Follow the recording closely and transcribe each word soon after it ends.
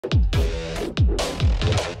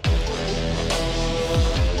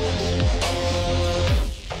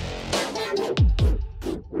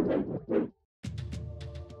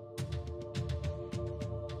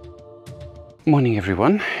Morning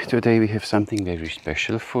everyone. Today we have something very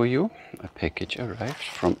special for you. A package arrived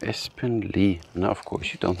from Espen Lee. Now of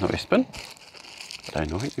course you don't know Espen, but I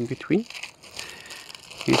know him in between.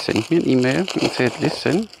 He sent me an email and said,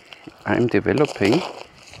 listen, I'm developing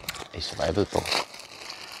a survival bow.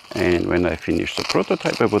 And when I finish the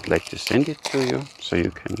prototype I would like to send it to you so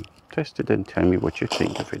you can test it and tell me what you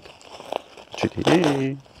think of it.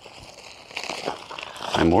 Today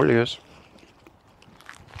I'm all ears.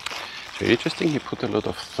 Very interesting, he put a lot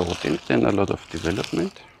of thought in it and a lot of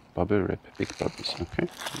development. Bubble wrap, big bubbles, okay.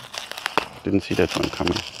 Didn't see that one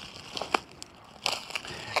coming.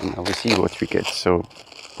 And now we see what we get. So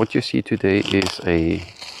what you see today is a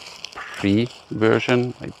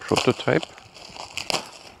pre-version, a prototype.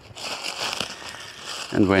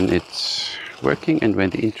 And when it's working and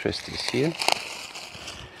when the interest is here,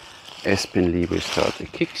 Espen Lee will start a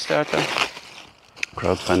Kickstarter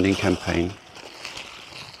crowdfunding campaign.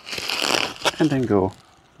 And then go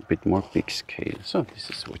a bit more big scale. So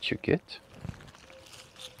this is what you get.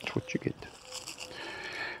 That's what you get.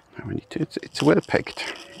 Now we need to, it's well packed.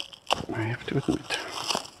 I have to admit.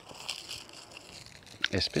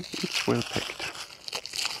 Espen, it's well packed.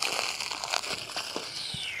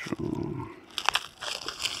 So,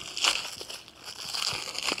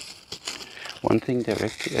 one thing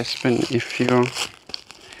direct to Espen, if you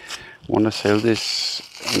want to sell this,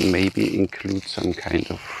 maybe include some kind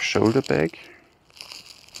of shoulder bag.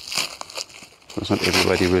 Because not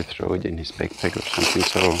everybody will throw it in his backpack or something,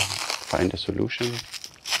 so find a solution.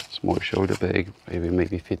 Small shoulder bag,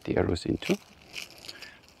 maybe fit the arrows into.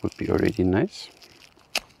 Would be already nice.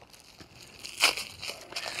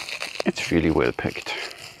 It's really well packed.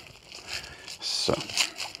 So,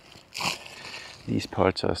 these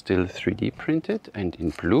parts are still 3D printed and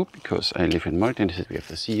in blue, because I live in Malta and we have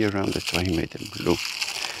the sea around, that's why he made them blue.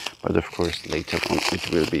 But of course later on it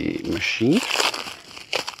will be machined.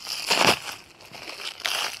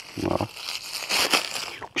 Wow,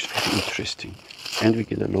 looks very interesting. And we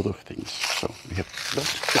get a lot of things, so we have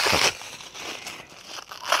lots to cover.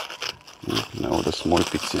 Now the small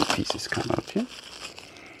bits and pieces come out here.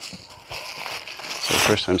 So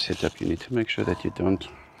first time setup, you need to make sure that you don't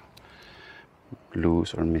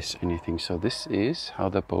lose or miss anything. So this is how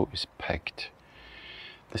the bow is packed.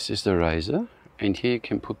 This is the riser, and here you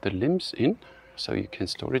can put the limbs in, so you can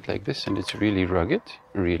store it like this, and it's really rugged,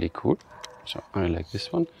 really cool. So I like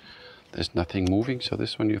this one. There's nothing moving, so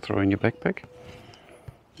this one you throw in your backpack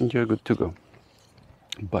and you're good to go.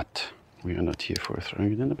 But we are not here for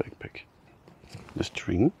throwing it in the backpack. The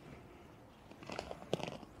string.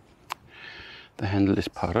 The handle is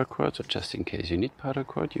paracord, so just in case you need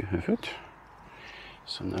paracord, you have it.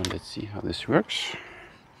 So now let's see how this works.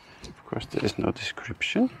 Of course there is no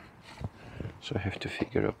description, so I have to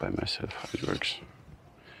figure out by myself how it works.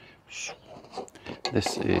 So,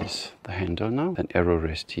 this is the handle now, an arrow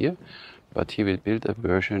rest here, but he will build a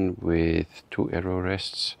version with 2 arrow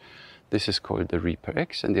rests. This is called the Reaper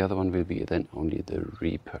X, and the other one will be then only the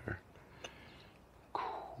Reaper.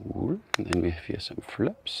 Cool. And then we have here some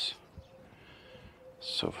flaps.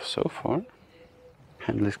 So far,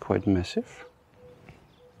 handle is quite massive.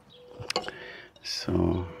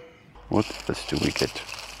 So what else do we get?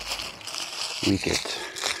 We get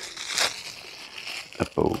a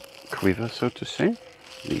bow quiver, so to say.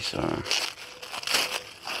 These are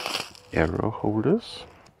arrow holders.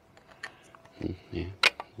 Yeah,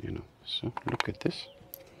 you know. So look at this.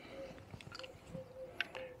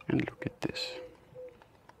 And look at this.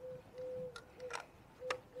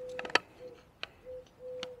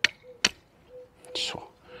 So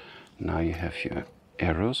now you have your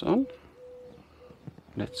arrows on.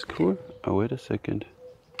 That's cool. Oh, wait a second.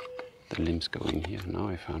 The limbs go in here. Now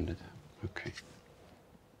I found it. Okay.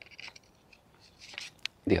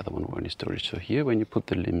 The other one were in storage. So here, when you put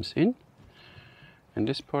the limbs in, and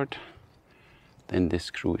this part, then this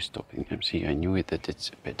screw is stopping them. See, I knew it that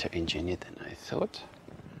it's better engineered than I thought.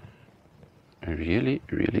 Really,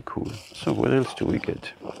 really cool. So what else do we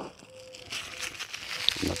get? I'm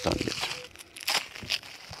not done yet.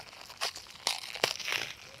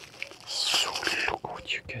 So look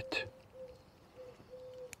what you get.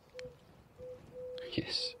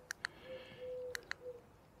 Yes.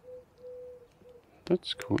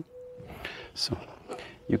 That's cool. So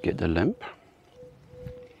you get a lamp,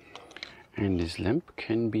 and this lamp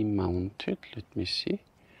can be mounted. Let me see.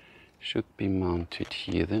 Should be mounted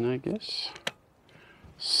here then, I guess.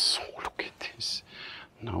 So look at this.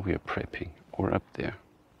 Now we are prepping, or up there.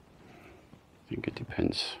 I think it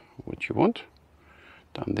depends what you want.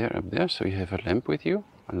 Down there, up there. So you have a lamp with you,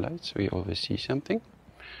 a light, so you always see something.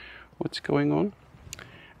 What's going on?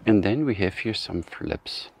 And then we have here some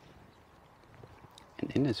flaps.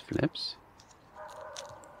 And in these flaps,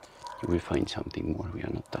 you will find something more. We are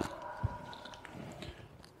not done.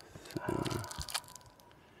 So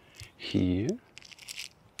here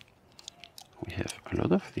we have a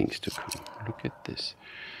lot of things to come. Look at this.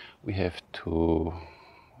 We have two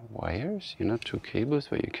wires, you know, two cables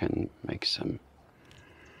where you can make some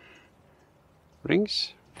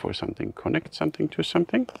rings for something, connect something to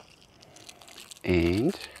something.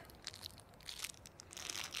 And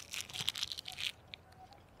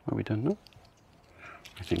well, we don't know.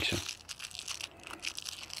 I think so.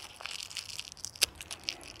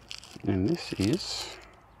 And this is,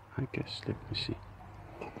 I guess, let me see.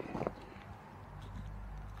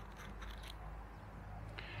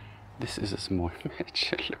 This is a small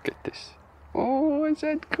match. Look at this. Oh, is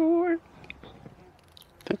that cool?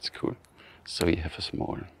 That's cool. So you have a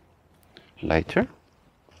small lighter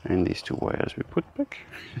and these two wires we put back.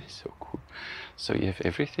 So cool. So you have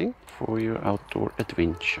everything for your outdoor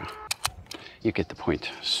adventure. You get the point.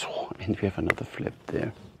 So, and we have another flap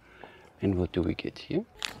there. And what do we get here?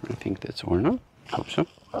 I think that's all now. Hope so.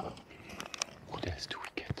 What else do we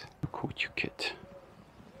get? Look what you get.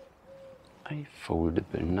 A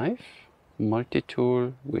foldable knife,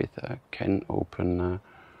 multi-tool with a can opener,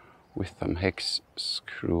 with some hex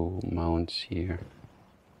screw mounts here.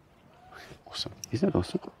 Awesome. Isn't that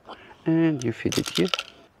awesome? And you fit it here.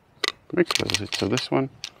 Close it. So this one,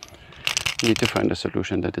 you need to find a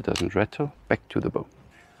solution that it doesn't rattle. Back to the bow.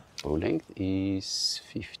 Bow length is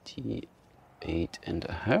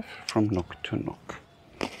 58.5 from nock to nock.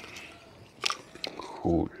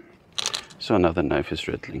 Cool. So another knife is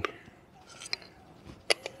rattling.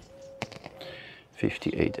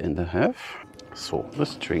 58.5. So the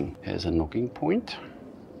string has a knocking point.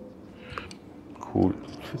 Cool.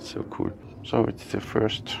 It's so cool. So it's the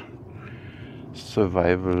first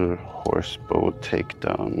survival horse bow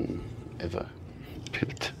takedown ever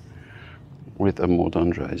built with a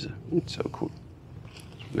modern riser. It's so cool.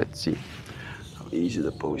 Let's see how easy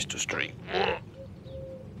the bow is to string.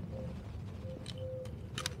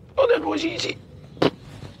 Oh, that was easy.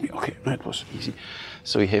 Okay, that was easy.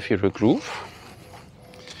 So we have here a groove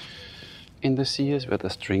in the CS where the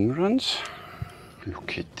string runs.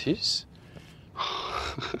 Look at this.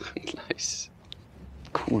 Nice.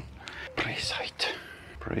 Cool. Brace height.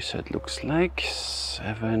 Brace height looks like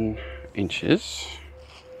 7 inches.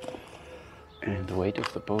 And the weight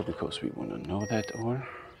of the bow, because we want to know that all,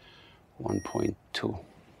 1.2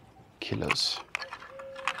 kilos.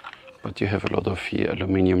 But you have a lot of here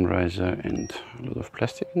aluminium riser and a lot of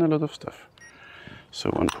plastic and a lot of stuff. So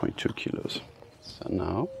 1.2 kilos. So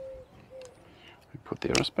now we put the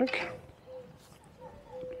arrows back.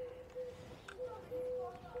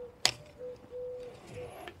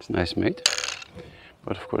 It's nice made.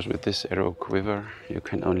 But of course with this arrow quiver you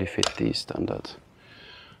can only fit the standard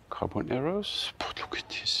carbon arrows. But look at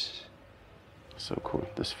this. So cool.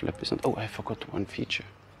 This flap isn't... Oh, I forgot one feature.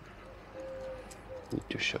 Need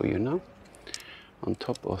to show you now. On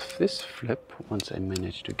top of this flap, once I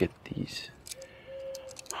manage to get these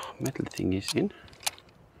metal thingies in,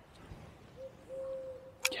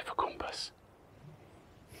 you have a compass.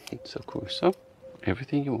 It's so cool. So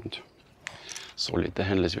everything you want. Solid. The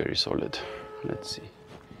handle is very solid. Let's see.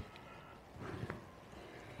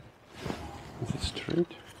 Is it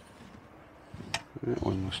straight?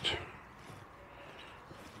 Almost.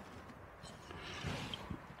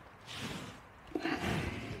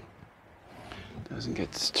 Doesn't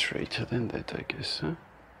get straighter than that, I guess, huh?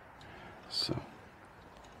 So.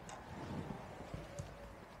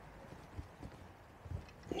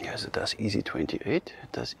 Yes, it does easy 28. It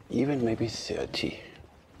does even maybe 30.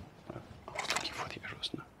 I'm looking for the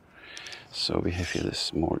arrows now. So we have here this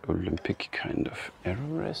small Olympic kind of arrow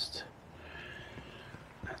rest.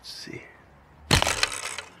 Let's see.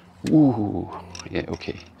 Ooh, yeah,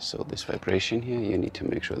 okay. So this vibration here, you need to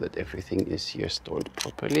make sure that everything is here stored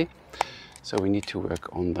properly. So we need to work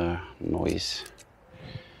on the noise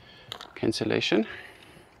cancellation.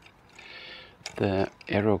 The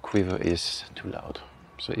arrow quiver is too loud.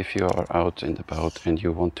 So if you are out and about and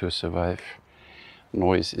you want to survive,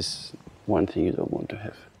 noise is one thing you don't want to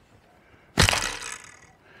have.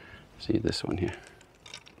 See this one here,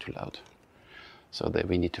 too loud. So there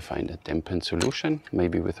we need to find a dampened solution,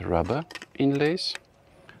 maybe with rubber inlays,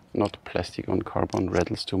 not plastic on carbon,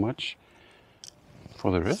 rattles too much.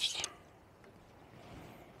 For the rest,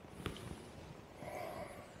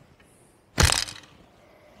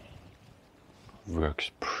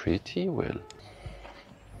 works pretty well.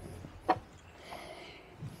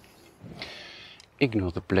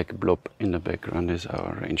 Ignore the black blob in the background, is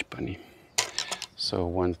our range bunny. So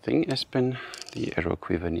one thing, Espen, the arrow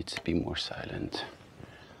quiver needs to be more silent.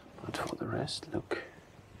 for the rest, look.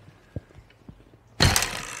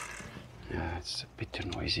 Yeah, it's a bit too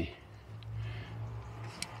noisy.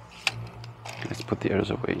 Let's put the others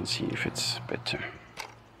away and see if it's better.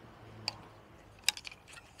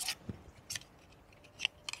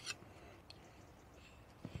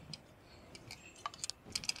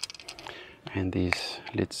 And these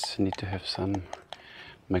lids need to have some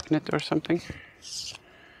magnet or something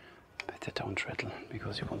that they don't rattle,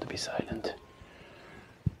 because you want to be silent.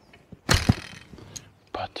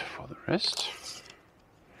 But for the rest,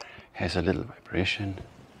 has a little vibration,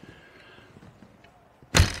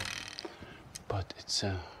 but it's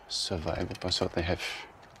a survivable. So they have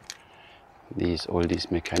all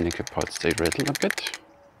these mechanical parts, they rattle a bit.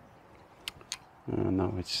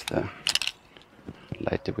 Now it's the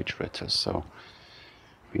lighter which rattles, so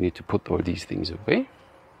we need to put all these things away,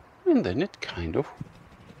 and then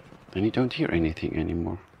then you don't hear anything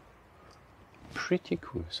anymore. Pretty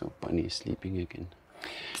cool. So Bunny is sleeping again.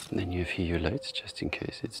 And then you have here your lights, just in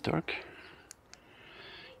case it's dark.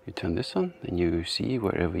 You turn this on, then you see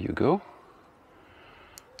wherever you go,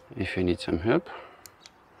 if you need some help.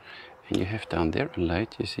 And you have down there a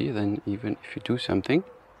light, you see, then even if you do something,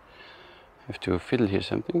 have to fiddle here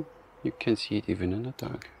something, you can see it even in the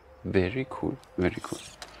dark. Very cool, very cool.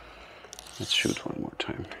 Let's shoot one more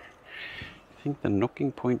time. I think the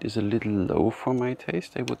knocking point is a little low for my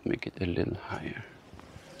taste. I would make it a little higher.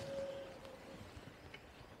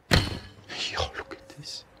 Yo, look at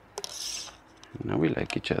this. Now we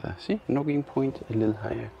like each other. See, knocking point a little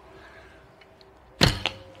higher.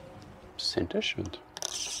 Center shot.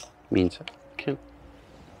 Means kill.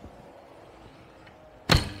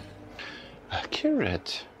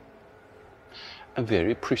 Accurate. A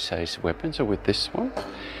very precise weapon. So with this one,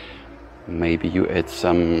 maybe you add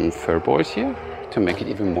some fur balls here to make it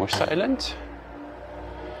even more silent.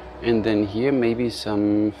 And then here maybe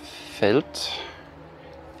some felt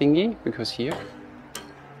thingy, because here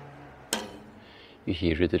you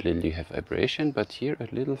hear it a little, you have vibration, but here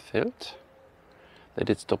a little felt that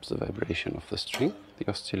it stops the vibration of the string, the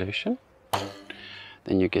oscillation.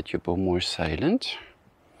 Then you get your bow more silent.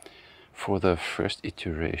 For the first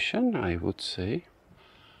iteration, I would say,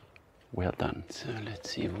 well done. So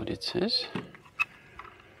let's see what it says.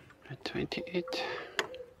 At 28. Let's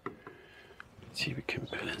see if we can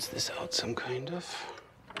balance this out some kind of.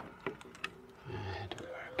 It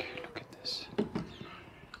work. Look at this.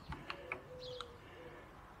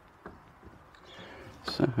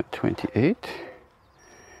 So at 28,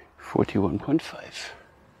 41.5.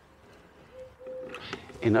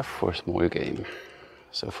 Enough for a small game.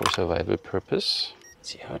 So for survival purpose, let's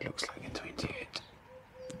see how it looks like at 28.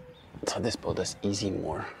 So this bow does easy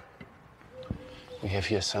more. We have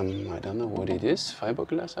here some, I don't know what it is,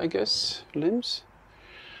 fiberglass, I guess, limbs.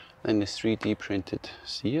 Then the 3D printed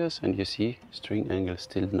sears, and you see string angle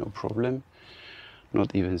still no problem.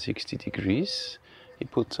 Not even 60 degrees. He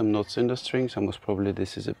put some knots in the string, so most probably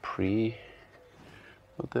this is a pre.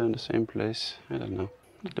 Not there in the same place, I don't know.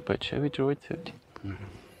 Little bit, shall we draw it 30?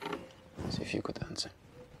 Let's see if you could answer.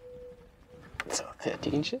 So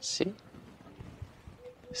 30 inches, see?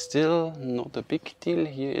 Still not a big deal.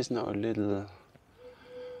 Here is now a little,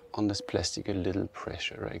 on this plastic, a little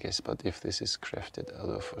pressure, I guess. But if this is crafted out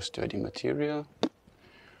of a sturdy material,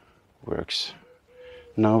 works.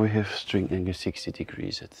 Now we have string angle 60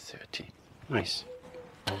 degrees at 30. Nice.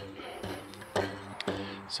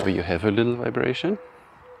 So you have a little vibration,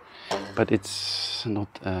 but it's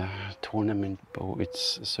not a tournament bow,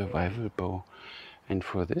 it's a survival bow. And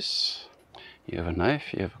for this, you have a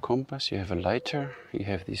knife, you have a compass, you have a lighter, you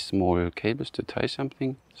have these small cables to tie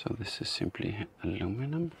something. So this is simply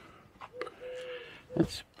aluminum.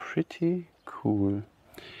 That's pretty cool.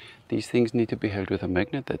 These things need to be held with a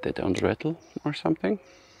magnet that they don't rattle or something.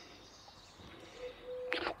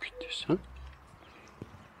 Look at this, huh?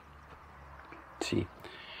 See,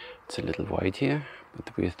 it's a little wide here,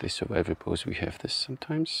 but with the survival bows we have this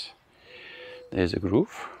sometimes. There's a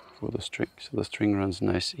groove for the string, so the string runs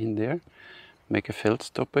nice in there. Make a felt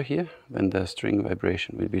stopper here, then the string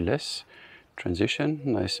vibration will be less. Transition,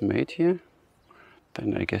 nice made here.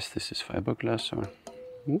 Then I guess this is fiberglass or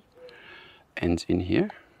ends in here.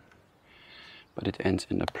 But it ends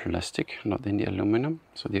in the plastic, not in the aluminum.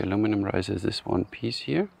 So the aluminum rises this one piece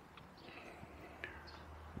here.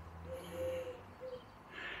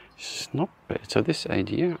 It's not bad. So this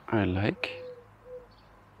idea I like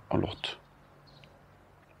a lot.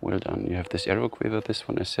 Well done. You have this arrow quiver, this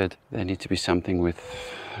one I said there needs to be something with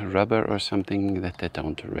rubber or something that they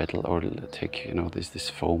don't rattle, or take, you know, this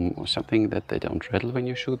foam or something that they don't rattle when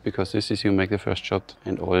you shoot, because this is you make the first shot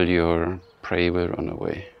and all your prey will run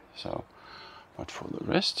away. So But for the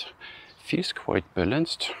rest, feels quite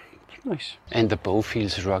balanced. Nice. And the bow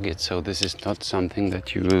feels rugged, so this is not something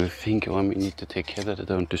that you will think, oh, I need to take care that I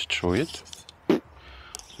don't destroy it.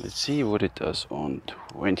 Let's see what it does on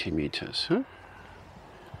 20 meters, huh?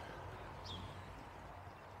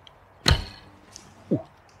 Ooh,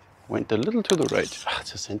 went a little to the right. Ah,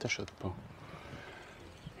 it's a center shot bow.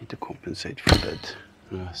 Need to compensate for that.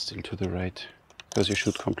 Still to the right, because you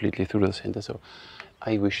shoot completely through the center. So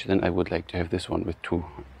I wish then I would like to have this one with 2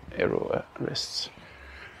 arrow rests.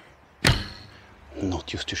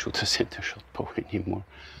 Not used to shoot a center shot bow anymore,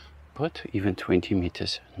 but even 20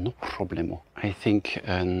 meters, no problemo. I think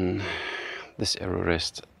this arrow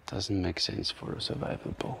rest doesn't make sense for a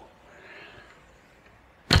survival bow,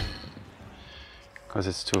 because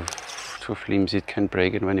it's too flimsy. It can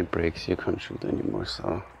break, and when it breaks you can't shoot anymore.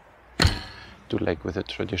 So do like with a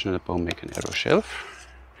traditional bow, make an arrow shelf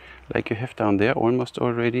like you have down there almost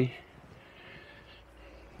already.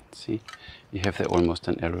 See, you have there almost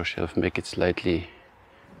an arrow shelf. Make it slightly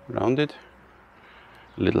rounded,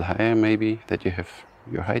 a little higher maybe, that you have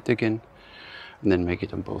your height again, and then make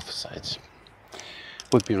it on both sides.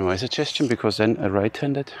 Would be my suggestion, because then a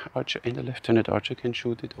right-handed archer and a left-handed archer can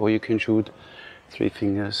shoot it, or you can shoot 3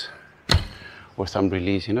 fingers or thumb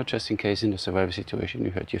release, you know, just in case in a survival situation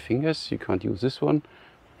you hurt your fingers, you can't use this one,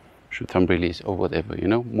 shoot thumb release or whatever, you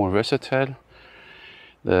know, more versatile.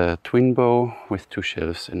 The twin bow with 2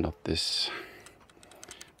 shelves and not this.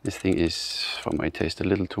 This thing is, for my taste, a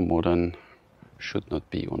little too modern. Should not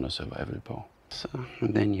be on a survival bow. So,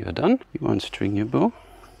 and then you're done. You unstring your bow,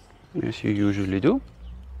 as you usually do.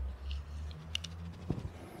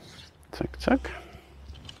 Zack, zack.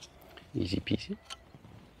 Easy peasy.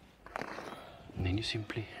 And then you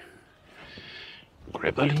simply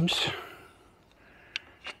grab the limbs.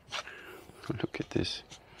 Look at this.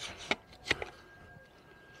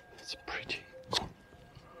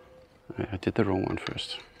 I did the wrong one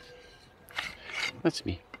first. That's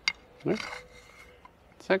me. Right?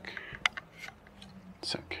 Zack.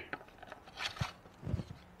 Zack.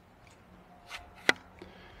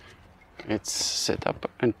 It's set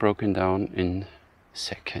up and broken down in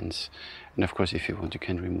seconds. And of course, if you want, you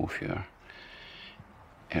can remove your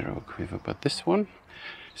arrow quiver. But this one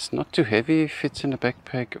is not too heavy. Fits in a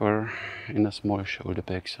backpack or in a small shoulder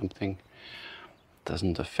bag, something.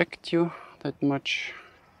 Doesn't affect you that much.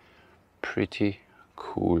 Pretty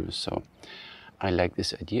cool. So I like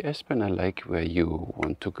this idea, Espen. I like where you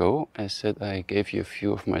want to go. As said, I gave you a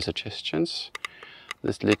few of my suggestions.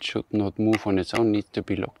 This lid should not move on its own, needs to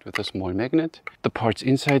be locked with a small magnet. The parts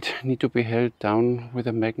inside need to be held down with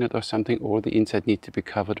a magnet or something, or the inside need to be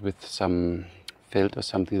covered with some felt or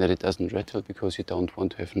something that it doesn't rattle, because you don't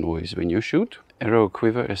want to have noise when you shoot. Arrow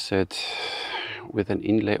quiver, as said, with an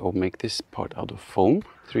inlay, or make this part out of foam.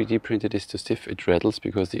 3D printed is too stiff, it rattles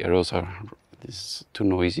because the arrows are too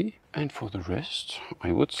noisy. And for the rest,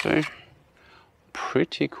 I would say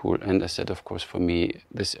pretty cool. And as said, of course, for me,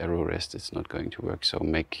 this arrow rest is not going to work. So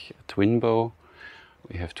make a twin bow.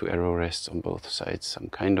 We have 2 arrow rests on both sides, some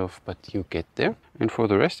kind of, but you get there. And for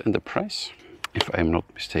the rest, and the price, if I'm not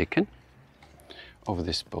mistaken, of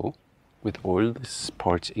this bow, with all these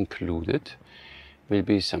parts included, will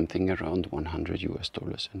be something around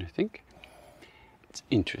 $100 and I think it's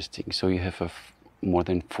interesting. So you have a more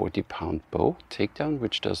than 40-pound bow, Takedown,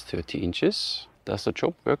 which does 30 inches, does the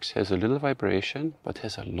job, works, has a little vibration, but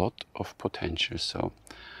has a lot of potential. So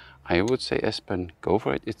I would say, Espen, go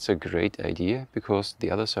for it. It's a great idea, because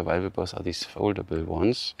the other survival bows are these foldable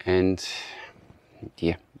ones, and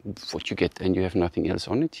yeah, what you get, and you have nothing else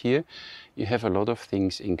on it. Here you have a lot of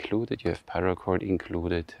things included. You have paracord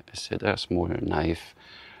included, I said, a small knife,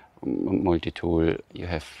 multi-tool, you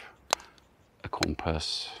have a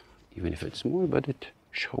compass, even if it's small, but it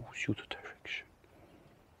shows you the direction,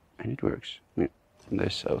 and it works. Yeah,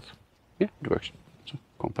 there's south. Yeah, it works. So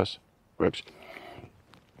compass works,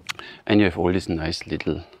 and you have all these nice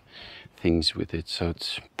little things with it, so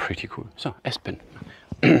it's pretty cool. So Espen,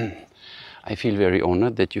 I feel very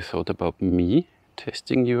honored that you thought about me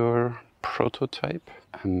testing your prototype.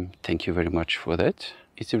 Thank you very much for that.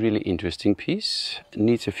 It's a really interesting piece. It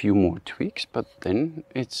needs a few more tweaks, but then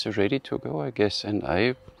it's ready to go, I guess. And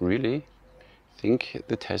I really think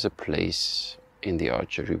that has a place in the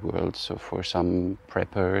archery world. So for some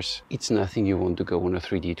preppers, it's nothing you want to go on a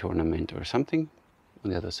 3D tournament or something.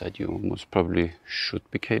 On the other side, you most probably should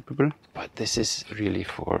be capable. But this is really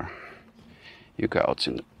for you go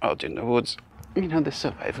out in the woods. You know, the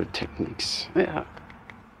survival techniques, they are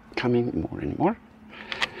coming more and more.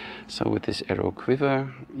 So with this arrow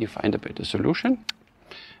quiver, you find a better solution.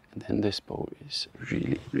 And then this bow is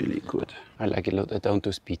really, really good. I like it a lot. I don't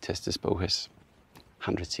do speed test. This bow has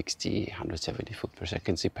 160, 170 foot per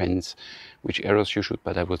second, depends which arrows you shoot,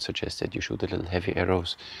 but I would suggest that you shoot a little heavy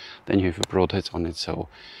arrows. Then you have a broadheads on it, so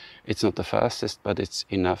it's not the fastest, but it's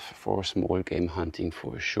enough for small game hunting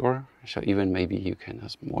for sure. So even maybe you can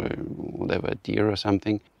have small, whatever, deer or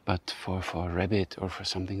something, but for a rabbit or for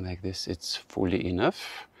something like this, it's fully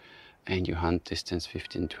enough. And you hunt distance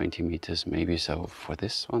 15-20 meters maybe, so for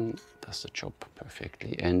this one, does the job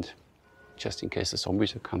perfectly. And just in case the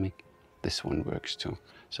zombies are coming, this one works too.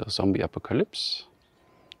 So zombie apocalypse,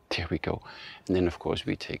 there we go. And then of course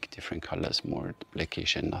we take different colors, more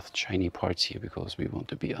blackish and not shiny parts here, because we want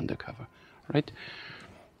to be undercover, right?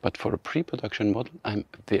 But for a pre-production model, I'm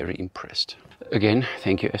very impressed. Again,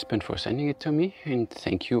 thank you Espen for sending it to me, and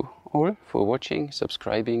thank you all for watching,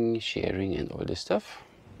 subscribing, sharing and all this stuff.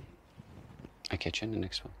 I'll catch you in the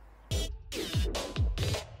next one.